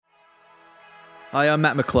Hi, I'm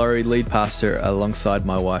Matt McClory, lead pastor alongside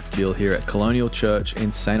my wife Jill here at Colonial Church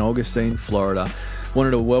in St. Augustine, Florida.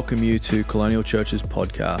 Wanted to welcome you to Colonial Church's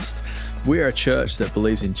podcast. We are a church that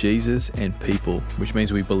believes in Jesus and people, which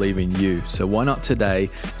means we believe in you. So why not today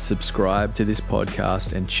subscribe to this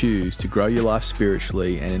podcast and choose to grow your life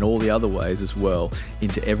spiritually and in all the other ways as well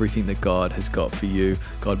into everything that God has got for you.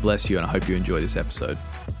 God bless you, and I hope you enjoy this episode.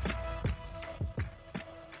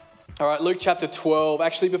 All right, Luke chapter 12.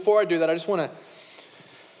 Actually, before I do that, I just want to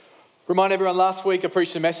remind everyone, last week I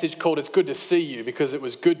preached a message called It's Good to See You, because it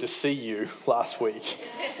was good to see you last week.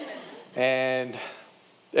 And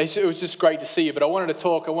it was just great to see you. But I wanted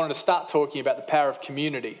to start talking about the power of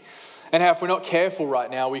community and how if we're not careful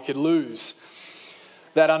right now, we could lose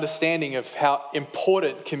that understanding of how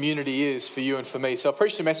important community is for you and for me. So I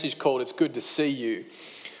preached a message called It's Good to See You.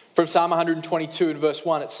 From Psalm 122 and verse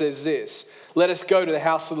 1, it says this: "Let us go to the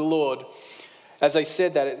house of the Lord." As they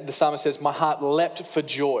said that, the psalmist says, "My heart leapt for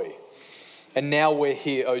joy. And now we're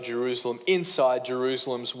here, O Jerusalem, inside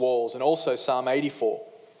Jerusalem's walls." And also Psalm 84.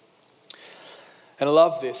 And I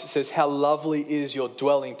love this. It says, "How lovely is your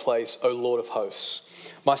dwelling place, O Lord of hosts.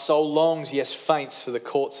 My soul longs, yes, faints for the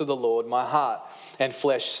courts of the Lord. My heart and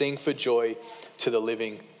flesh sing for joy to the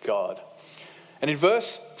living God." And in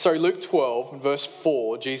Luke 12, verse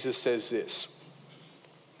 4, Jesus says this.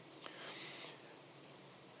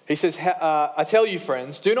 He says, "I tell you,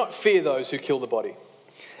 friends, do not fear those who kill the body,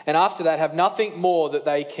 and after that have nothing more that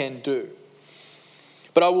they can do.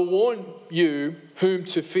 But I will warn you whom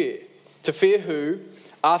to fear. To fear who,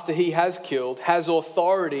 after he has killed, has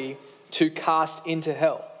authority to cast into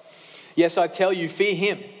hell. Yes, I tell you, fear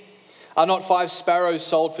him. Are not 5 sparrows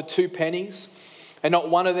sold for 2 pennies? And not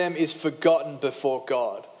one of them is forgotten before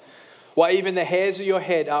God. Why, even the hairs of your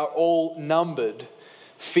head are all numbered.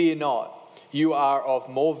 Fear not. You are of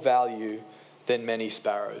more value than many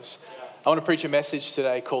sparrows." I want to preach a message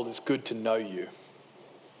today called It's Good to Know You.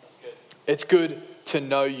 That's good. It's good to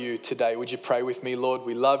know you today. Would you pray with me? Lord,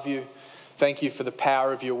 we love you. Thank you for the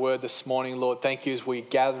power of your word this morning, Lord. Thank you as we're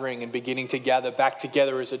gathering and beginning to gather back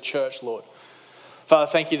together as a church, Lord. Father,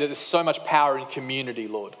 thank you that there's so much power in community,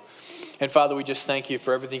 Lord. And Father, we just thank you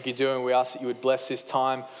for everything you're doing. We ask that you would bless this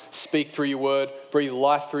time, speak through your word, breathe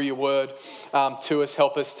life through your word to us.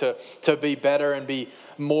 Help us to be better and be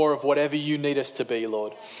more of whatever you need us to be,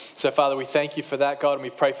 Lord. So Father, we thank you for that, God, and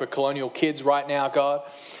we pray for Colonial kids right now, God.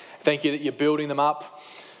 Thank you that you're building them up.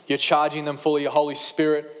 You're charging them full of your Holy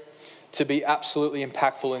Spirit to be absolutely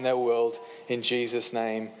impactful in their world. In Jesus'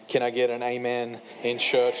 name, can I get an amen in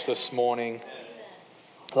church this morning?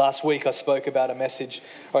 Last week I spoke a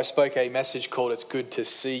message called It's Good to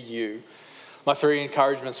See You. My 3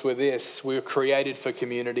 encouragements were this: we were created for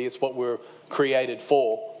community. It's what we're created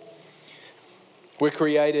for. We're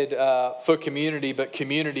created for community, but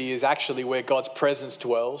community is actually where God's presence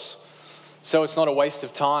dwells. So it's not a waste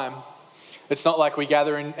of time. It's not like we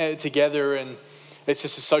gather together and it's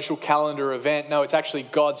just a social calendar event. No, it's actually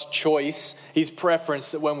God's choice, his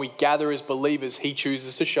preference, that when we gather as believers, he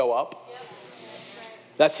chooses to show up.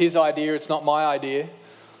 That's his idea. It's not my idea.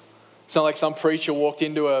 It's not like some preacher walked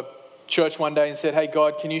into a church one day and said, "Hey,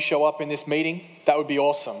 God, can you show up in this meeting? That would be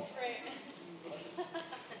awesome."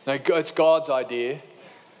 No, it's God's idea.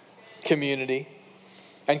 Community.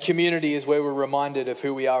 And community is where we're reminded of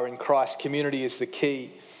who we are in Christ. Community is the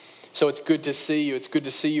key. So it's good to see you. It's good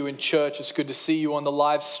to see you in church. It's good to see you on the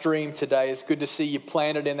live stream today. It's good to see you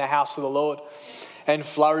planted in the house of the Lord and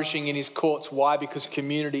flourishing in his courts. Why? Because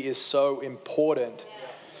community is so important.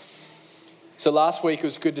 So last week it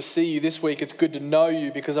was good to see you. This week it's good to know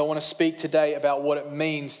you, because I want to speak today about what it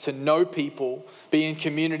means to know people, be in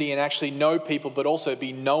community and actually know people, but also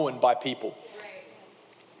be known by people.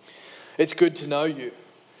 It's good to know you.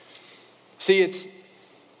 See, it's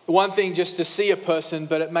one thing just to see a person,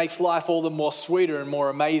 but it makes life all the more sweeter and more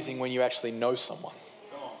amazing when you actually know someone.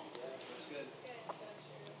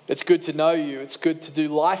 It's good to know you. It's good to do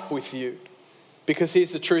life with you. Because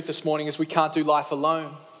here's the truth this morning is we can't do life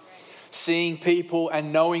alone. Seeing people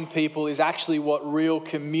and knowing people is actually what real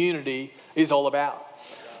community is all about.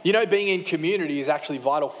 You know, being in community is actually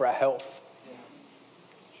vital for our health.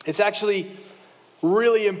 It's actually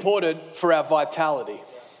really important for our vitality.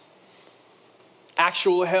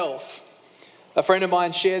 Actual health. A friend of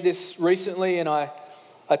mine shared this recently, and I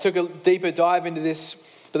took a deeper dive into this.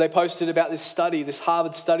 But they posted about this study, this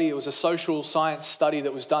Harvard study. It was a social science study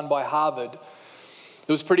that was done by Harvard.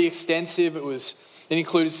 It was pretty extensive. It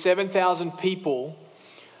included 7,000 people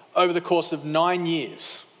over the course of 9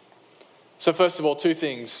 years. So first of all, 2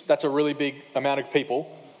 things. That's a really big amount of people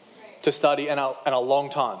to study and a long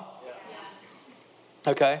time.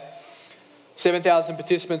 Okay? 7,000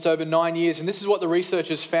 participants over 9 years. And this is what the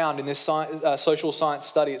researchers found in this social science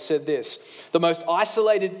study. It said this: the most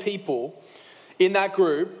isolated people in that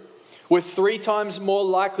group were 3 times more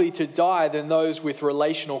likely to die than those with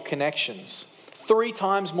relational connections. 3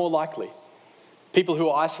 times more likely. People who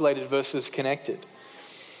are isolated versus connected.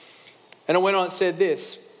 And it went on and said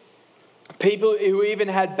this: people who even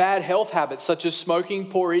had bad health habits such as smoking,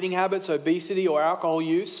 poor eating habits, obesity, or alcohol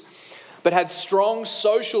use, but had strong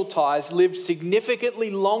social ties, lived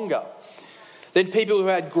significantly longer than people who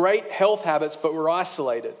had great health habits but were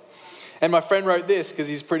isolated. And my friend wrote this because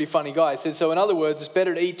he's a pretty funny guy. He said, so in other words, it's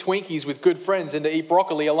better to eat Twinkies with good friends than to eat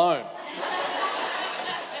broccoli alone.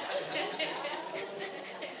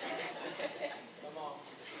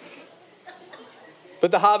 But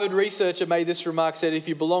the Harvard researcher made this remark, said if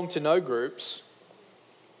you belong to no groups,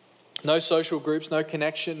 no social groups, no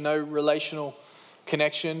connection, no relational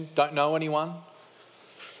connection, don't know anyone,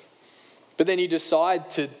 but then you decide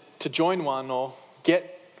to join one or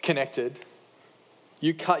get connected,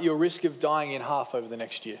 you cut your risk of dying in half over the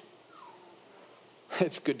next year.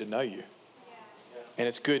 It's good to know you. And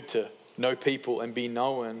it's good to know people and be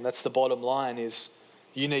known. That's the bottom line, is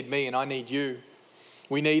you need me and I need you.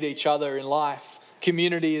 We need each other in life.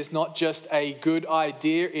 Community is not just a good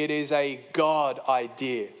idea, it is a God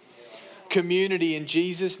idea. Community in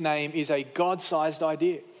Jesus' name is a God-sized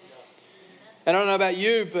idea. And I don't know about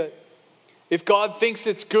you, but if God thinks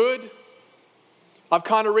it's good, I've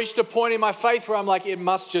kind of reached a point in my faith where I'm like, it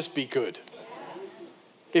must just be good.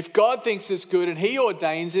 If God thinks it's good and He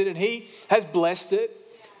ordains it and He has blessed it,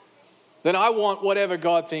 then I want whatever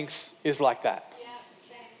God thinks is like that.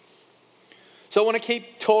 So I want to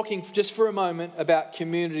keep talking just for a moment about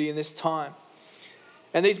community in this time.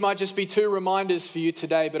 And these might just be 2 reminders for you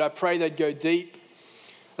today, but I pray they'd go deep.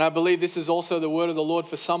 And I believe this is also the word of the Lord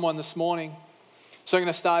for someone this morning. So I'm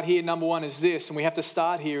going to start here. Number 1 is this, and we have to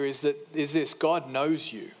start here, is this: God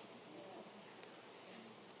knows you.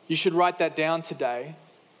 You should write that down today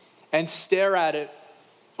and stare at it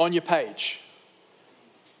on your page.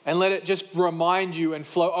 And let it just remind you and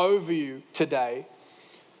flow over you today.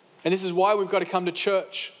 And this is why we've got to come to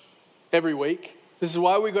church every week. This is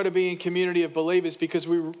why we've got to be in community of believers, because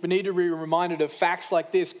we need to be reminded of facts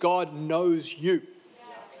like this. God knows you.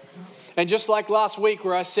 And just like last week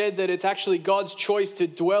where I said that it's actually God's choice to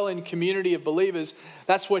dwell in community of believers,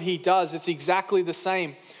 that's what He does. It's exactly the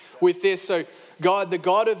same with this. So God, the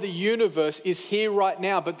God of the universe, is here right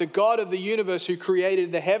now. But the God of the universe who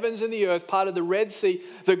created the heavens and the earth, part of the Red Sea,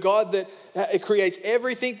 the God that creates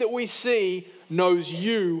everything that we see, knows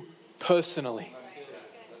you personally.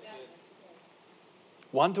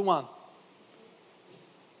 One-to-one.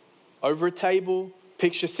 Over a table,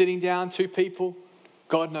 picture sitting down, 2 people.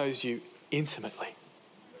 God knows you intimately.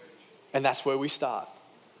 And that's where we start.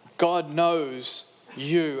 God knows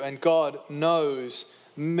you and God knows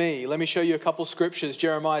me. Let me show you a couple scriptures.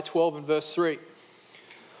 Jeremiah 12 and verse 3.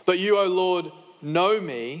 But you, O Lord, know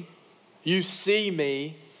me, you see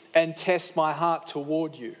me, and test my heart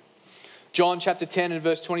toward you. John chapter 10 and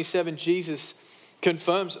verse 27, Jesus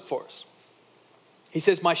confirms it for us. He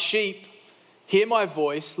says, my sheep hear my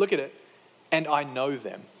voice, look at it, and I know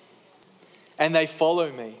them, and they follow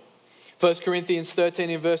me. 1 Corinthians 13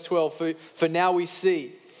 and verse 12, for now we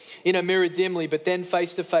see in a mirror dimly, but then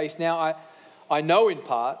face to face. Now I know in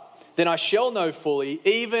part, then I shall know fully,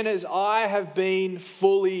 even as I have been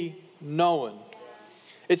fully known.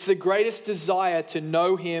 It's the greatest desire to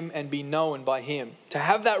know Him and be known by Him. To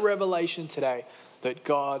have that revelation today that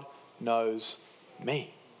God knows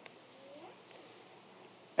me.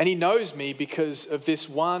 And He knows me because of this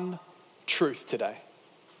one truth today.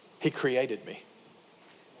 He created me.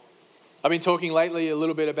 I've been talking lately a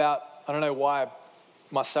little bit about, I don't know why,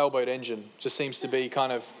 my sailboat engine just seems to be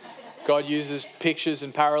kind of, God uses pictures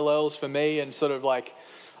and parallels for me, and sort of like,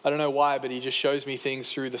 I don't know why, but He just shows me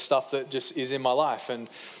things through the stuff that just is in my life. And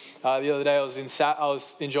the other day I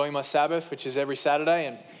was enjoying my Sabbath, which is every Saturday,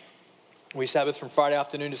 and we Sabbath from Friday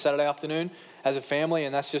afternoon to Saturday afternoon as a family,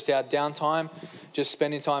 and that's just our downtime, just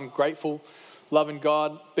spending time grateful, loving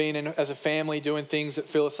God, being in as a family, doing things that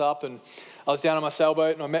fill us up. And I was down on my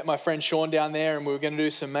sailboat, and I met my friend Sean down there, and we were going to do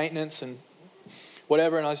some maintenance and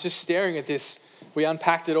whatever, and I was just staring at this. We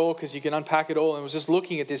unpacked it all, because you can unpack it all, and I was just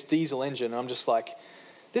looking at this diesel engine, and I'm just like,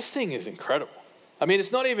 this thing is incredible. I mean,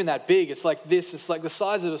 it's not even that big. It's like this. It's like the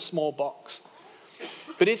size of a small box.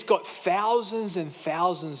 But it's got thousands and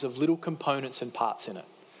thousands of little components and parts in it.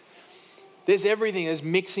 There's everything. There's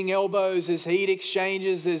mixing elbows, there's heat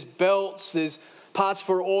exchangers, there's belts, there's parts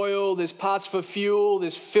for oil, there's parts for fuel,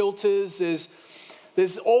 there's filters,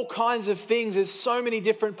 there's all kinds of things. There's so many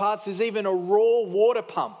different parts. There's even a raw water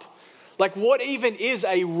pump. Like, what even is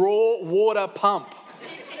a raw water pump?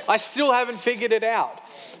 I still haven't figured it out.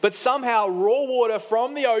 But somehow raw water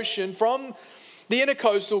from the ocean, from the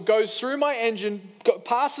intercoastal, goes through my engine,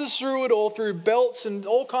 passes through it all, through belts and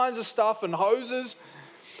all kinds of stuff and hoses,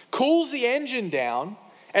 cools the engine down,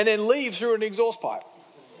 and then leaves through an exhaust pipe.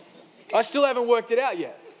 I still haven't worked it out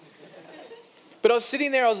yet. But I was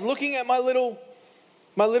sitting there, I was looking at my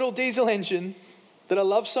little diesel engine that I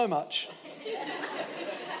love so much.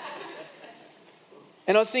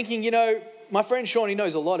 And I was thinking, my friend Sean, he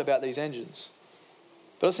knows a lot about these engines.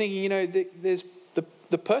 But I was thinking, there's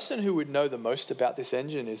the person who would know the most about this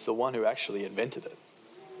engine is the one who actually invented it.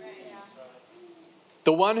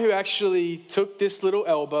 The one who actually took this little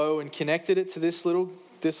elbow and connected it to this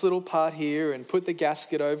little part here and put the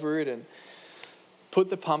gasket over it and put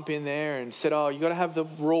the pump in there and said, you got to have the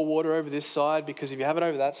raw water over this side because if you have it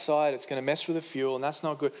over that side, it's going to mess with the fuel and that's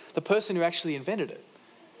not good. The person who actually invented it.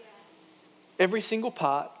 Every single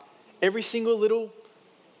part, every single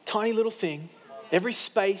tiny little thing, every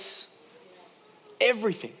space,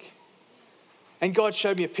 everything. And God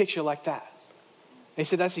showed me a picture like that. And he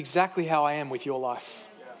said, that's exactly how I am with your life.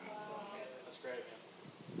 That's great.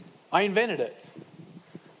 I invented it.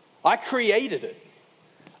 I created it.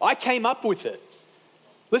 I came up with it.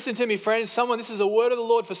 Listen to me, friends. This is a word of the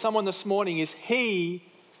Lord for someone this morning, is He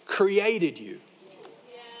created you.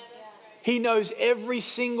 He knows every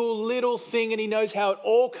single little thing and He knows how it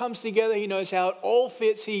all comes together. He knows how it all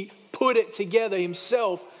fits. He put it together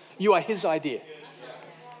Himself. You are His idea.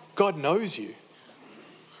 God knows you.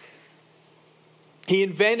 He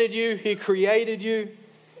invented you. He created you.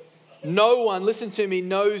 No one, listen to me,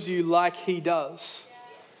 knows you like He does.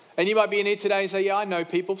 And you might be in here today and say, I know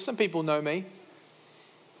people. Some people know me.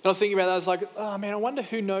 And I was thinking about that. I was like, I wonder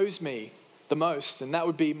who knows me the most. And that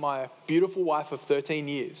would be my beautiful wife of 13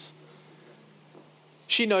 years.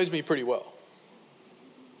 She knows me pretty well.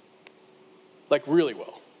 Like really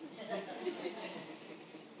well.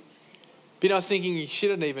 But I was thinking, she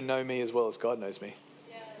doesn't even know me as well as God knows me.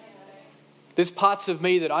 There's parts of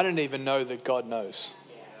me that I don't even know that God knows.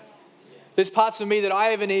 There's parts of me that I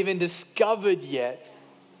haven't even discovered yet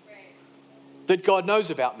that God knows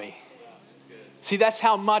about me. See, that's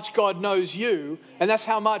how much God knows you, and that's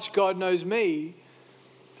how much God knows me.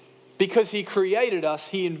 Because He created us,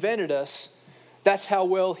 He invented us, that's how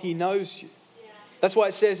well He knows you. That's why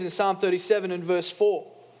it says in Psalm 37 and verse 4,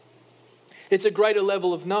 it's a greater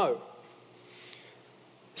level of know.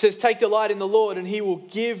 It says, take delight in the Lord and He will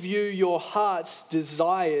give you your heart's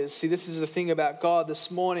desires. See, this is the thing about God this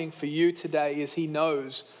morning for you today is He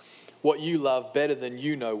knows what you love better than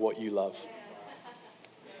you know what you love.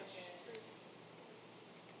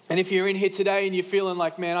 And if you're in here today and you're feeling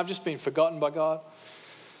like, man, I've just been forgotten by God.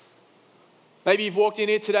 Maybe you've walked in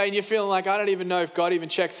here today and you're feeling like, I don't even know if God even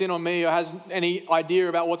checks in on me or has any idea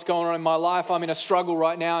about what's going on in my life. I'm in a struggle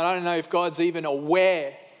right now and I don't know if God's even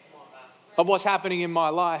aware of what's happening in my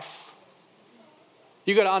life.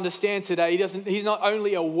 You've got to understand today, He's not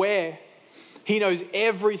only aware, He knows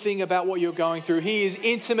everything about what you're going through. He is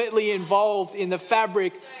intimately involved in the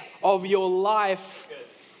fabric of your life.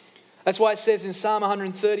 That's why it says in Psalm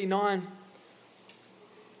 139,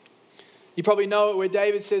 you probably know it, where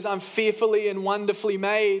David says, I'm fearfully and wonderfully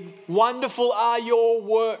made. Wonderful are your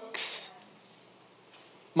works.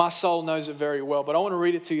 My soul knows it very well, but I want to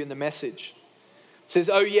read it to you in the Message. It says,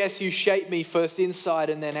 oh yes, you shape me first inside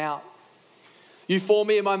and then out. You formed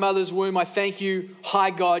me in my mother's womb. I thank you, high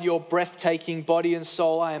God, your breathtaking body and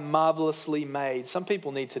soul. I am marvelously made. Some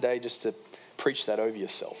people need today just to preach that over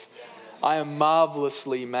yourself. I am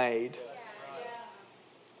marvelously made.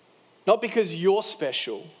 Not because you're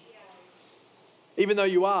special, even though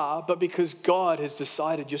you are, but because God has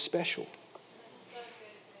decided you're special.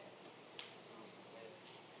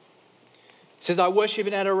 It says, I worship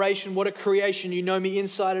in adoration. What a creation. You know me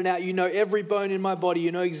inside and out. You know every bone in my body.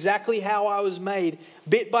 You know exactly how I was made,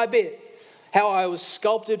 bit by bit. How I was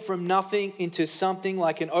sculpted from nothing into something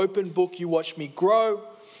like an open book. You watched me grow.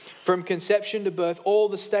 From conception to birth, all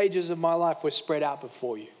the stages of my life were spread out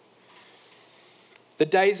before you. The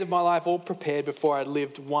days of my life all prepared before I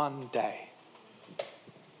lived one day.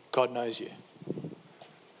 God knows you.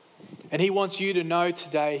 And He wants you to know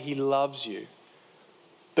today He loves you.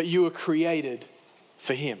 But you were created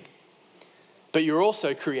for Him. But you're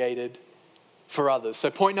also created for others.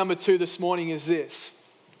 So point number 2 this morning is this.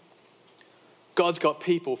 God's got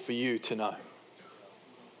people for you to know.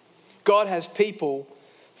 God has people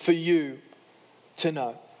for you to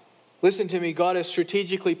know. Listen to me, God has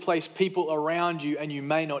strategically placed people around you and you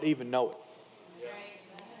may not even know it.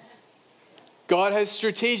 God has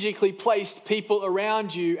strategically placed people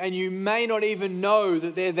around you and you may not even know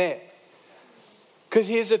that they're there. Because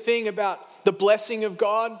here's the thing about the blessing of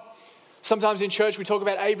God. Sometimes in church we talk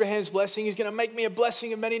about Abraham's blessing. He's going to make me a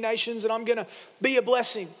blessing of many nations and I'm going to be a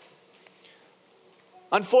blessing.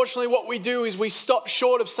 Unfortunately, what we do is we stop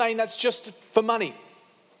short of saying that's just for money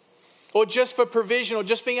or just for provision or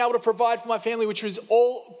just being able to provide for my family, which is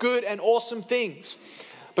all good and awesome things.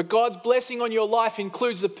 But God's blessing on your life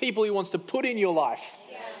includes the people He wants to put in your life.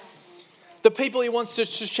 The people He wants to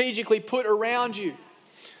strategically put around you.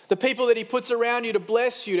 The people that He puts around you to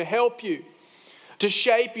bless you, to help you, to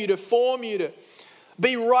shape you, to form you, to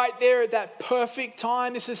be right there at that perfect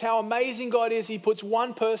time. This is how amazing God is. He puts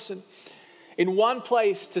one person in one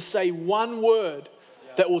place to say one word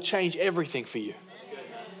that will change everything for you.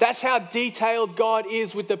 That's how detailed God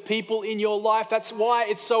is with the people in your life. That's why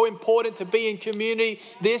it's so important to be in community.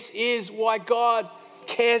 This is why God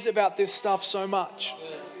cares about this stuff so much.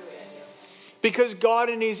 Because God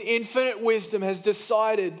in His infinite wisdom has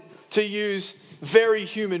decided to use very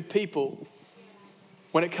human people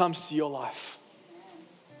when it comes to your life.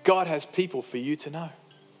 God has people for you to know.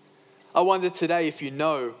 I wonder today if you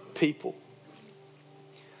know people.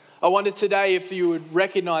 I wonder today if you would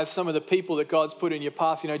recognize some of the people that God's put in your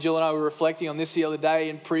path. You know, Jill and I were reflecting on this the other day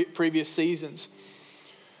in previous seasons.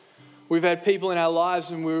 We've had people in our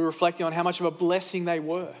lives and we were reflecting on how much of a blessing they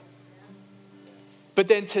were. But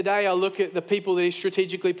then today I look at the people that He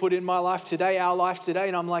strategically put in my life today, our life today,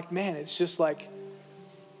 and I'm like, man, it's just like,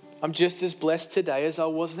 I'm just as blessed today as I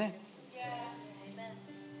was then. Yeah. Amen.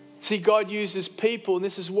 See, God uses people, and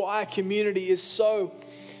this is why community is so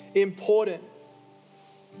important.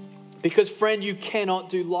 Because, friend, you cannot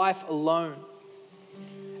do life alone.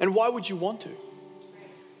 And why would you want to?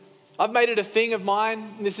 I've made it a thing of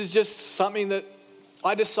mine. This is just something that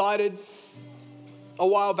I decided a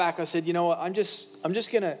while back. I said, you know what, I'm just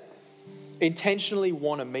going to intentionally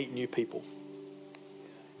want to meet new people.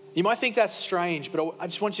 You might think that's strange, but I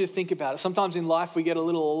just want you to think about it. Sometimes in life we get a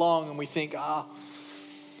little along and we think, I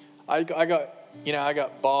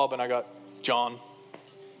got Bob and I got John.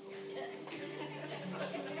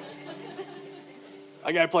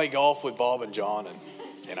 I go play golf with Bob and John and,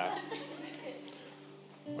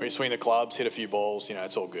 we swing the clubs, hit a few balls,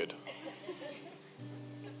 it's all good.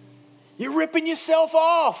 You're ripping yourself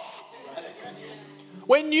off.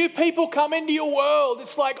 When new people come into your world,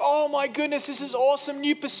 it's like, oh my goodness, this is awesome.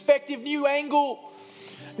 New perspective, new angle,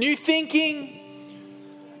 new thinking,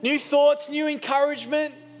 new thoughts, new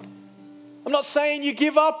encouragement. I'm not saying you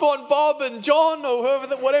give up on Bob and John or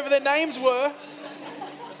whatever their names were.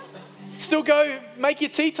 Still go make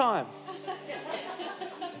your tea time.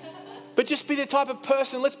 But just be the type of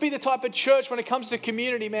person, let's be the type of church when it comes to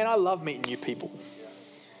community, man. I love meeting new people.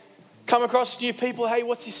 Come across new people. Hey,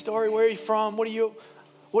 what's your story? Where are you from? What do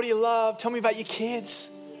you love? Tell me about your kids.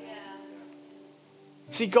 Yeah.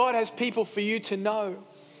 See, God has people for you to know.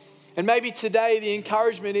 And maybe today the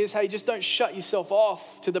encouragement is, hey, just don't shut yourself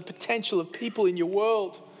off to the potential of people in your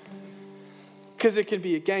world. Because it can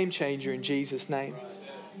be a game changer in Jesus' name.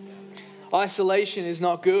 Isolation is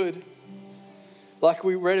not good. Like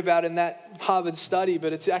we read about in that Harvard study,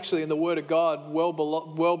 but it's actually in the Word of God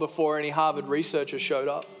well before any Harvard researcher showed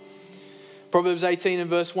up. Proverbs 18 and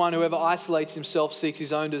verse 1, whoever isolates himself seeks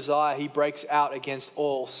his own desire. He breaks out against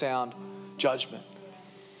all sound judgment.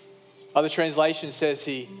 Other translation says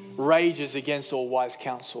he rages against all wise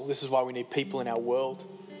counsel. This is why we need people in our world.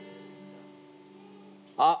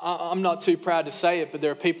 I'm not too proud to say it, but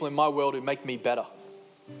there are people in my world who make me better.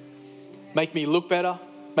 Make me look better,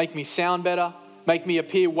 make me sound better, make me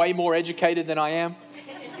appear way more educated than I am.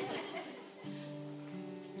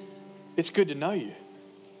 It's good to know you.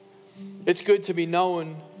 It's good to be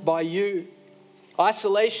known by you.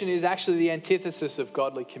 Isolation is actually the antithesis of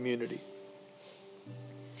godly community.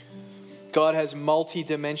 God has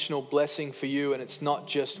multi-dimensional blessing for you, and it's not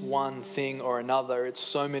just one thing or another. It's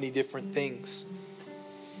so many different things.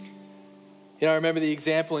 I remember the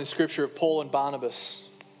example in Scripture of Paul and Barnabas.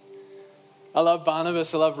 I love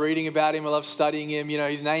Barnabas. I love reading about him. I love studying him.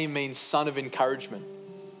 His name means son of encouragement.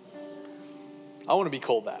 I want to be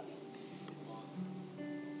called that.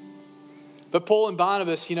 But Paul and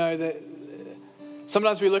Barnabas,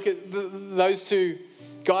 sometimes we look at those two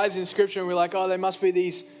guys in Scripture and we're like, oh, they must be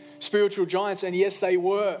these spiritual giants. And yes, they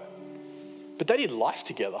were. But they did life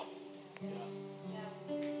together.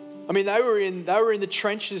 I mean, they were in the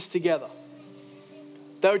trenches together.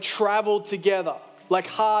 They traveled together, like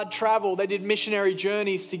hard travel. They did missionary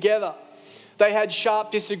journeys together. They had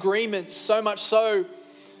sharp disagreements, so much so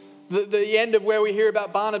the end of where we hear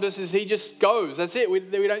about Barnabas is he just goes. That's it. We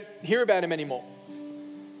don't hear about him anymore.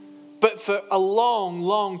 But for a long,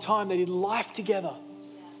 long time, they did life together.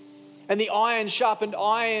 And the iron sharpened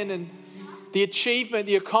iron, and the achievement,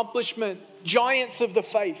 the accomplishment, giants of the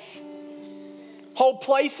faith. Whole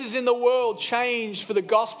places in the world changed for the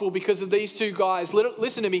gospel because of these two guys.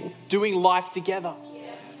 Listen to me, doing life together.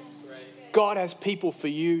 God has people for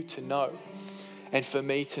you to know and for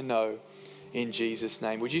me to know in Jesus'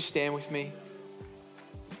 name. Would you stand with me?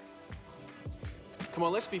 Come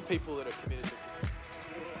on, let's be people that are committed to.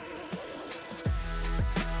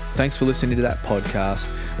 Thanks for listening to that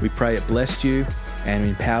podcast. We pray it blessed you and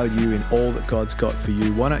empowered you in all that God's got for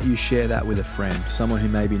you. Why don't you share that with a friend, someone who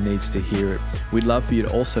maybe needs to hear it? We'd love for you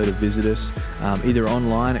to also to visit us either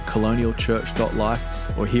online at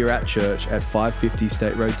colonialchurch.life or here at church at 550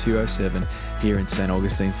 State Road 207 here in St.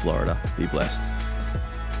 Augustine, Florida. Be blessed.